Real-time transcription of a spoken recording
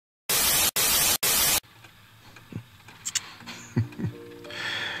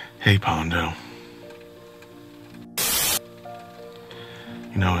Hey, Pondo.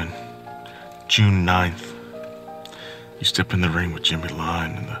 You know, in June 9th, you step in the ring with Jimmy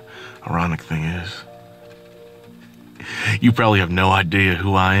LYON, and the ironic thing is, you probably have no idea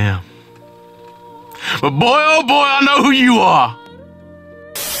who I am. But boy, oh boy, I know who you are.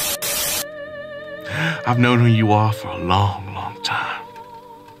 I've known who you are for a long, long time.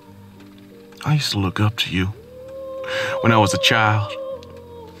 I used to look up to you when I was a child.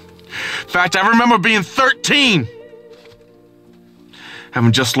 In fact, I remember being 13,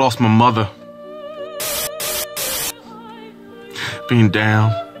 having just lost my mother, being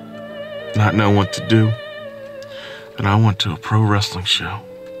down, not knowing what to do. And I went to a pro wrestling show,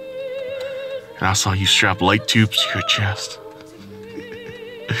 and I saw you strap light tubes to your chest,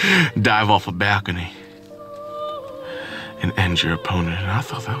 dive off a balcony, and end your opponent. And I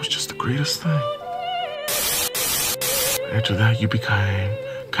thought that was just the greatest thing. After that, you became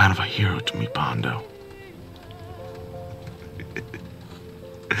kind of a hero to me, Pondo.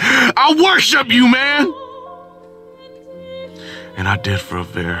 I worship you, man! And I did for a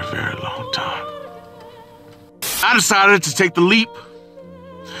very, very long time. I decided to take the leap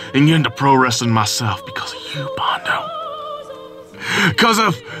and get into pro wrestling myself because of you, Pondo. Because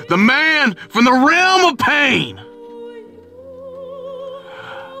of the man from the realm of pain.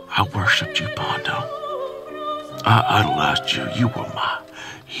 I worshipped you, Pondo. I idolized you. You were my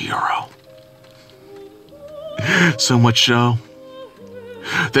hero. So much so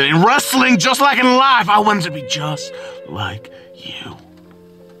that in wrestling, just like in life, I wanted to be just like you.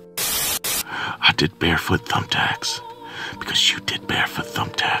 I did barefoot thumbtacks because you did barefoot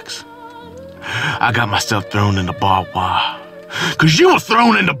thumbtacks. I got myself thrown into barbed wire because you were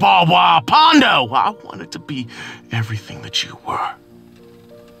thrown into barbed wire, Pondo. I wanted to be everything that you were.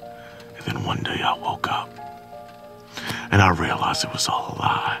 And then one day I woke up and I realized it was all a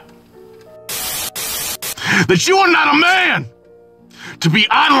lie. That you are not a man to be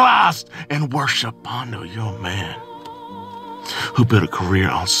idolized and worshipped, Pondo. You're a man who built a career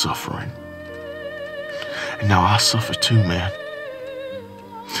on suffering. And now I suffer too, man.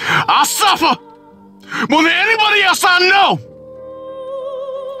 I suffer more than anybody else I know.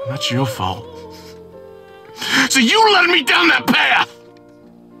 And that's your fault. So you led me down that path.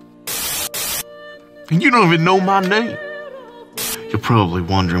 And you don't even know my name. You're probably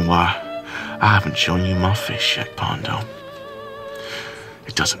wondering why I haven't shown you my face yet, Pondo.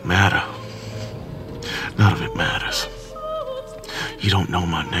 It doesn't matter. None of it matters. You don't know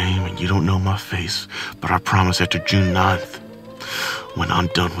my name and you don't know my face, but I promise after June 9th, when I'm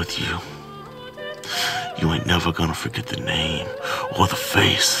done with you, you ain't never gonna forget the name or the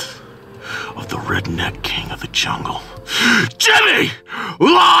face of the redneck king of the jungle, Jimmy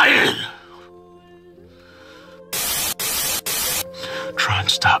LYON! Try and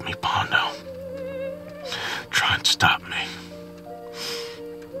stop me, Pondo. Try and stop me.